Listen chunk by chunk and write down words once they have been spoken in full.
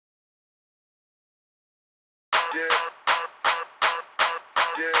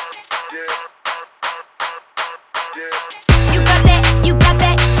milk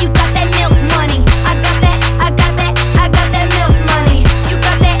money. I got that milk money.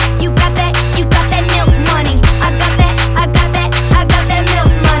 You got that milk money. I got that milk money. I got that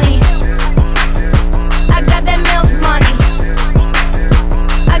milk money.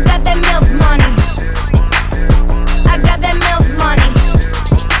 I got that milk money. I got that milk money.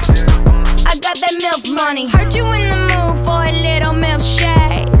 I got that milk money. Heard you in the mood for a little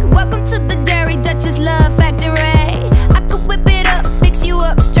milkshake. Welcome to the Dairy Duchess Love Factory. I could whip it up, fix you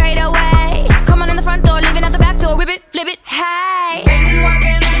up straight away. Come on in the front door, leaving out the back door. Whip it, flip it, hey. Been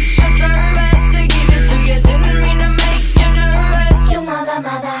working extra service to give it to you. Didn't mean to make you nervous. You mother.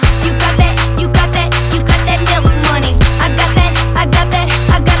 You got that milk money. I got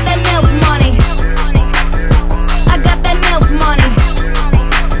that milk money. I got that milk money.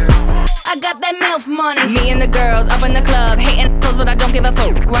 I got that milk money. Me and the girls up in the club, hating clothes, but I don't give a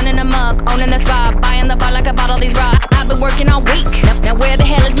fuck. Running amok, owning the spot, buying the bar like I bought all these rocks. I've been working all week. Now where the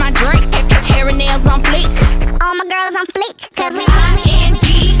hell is my drink? Hair and nails on fleek. All my girls on fleek, cause we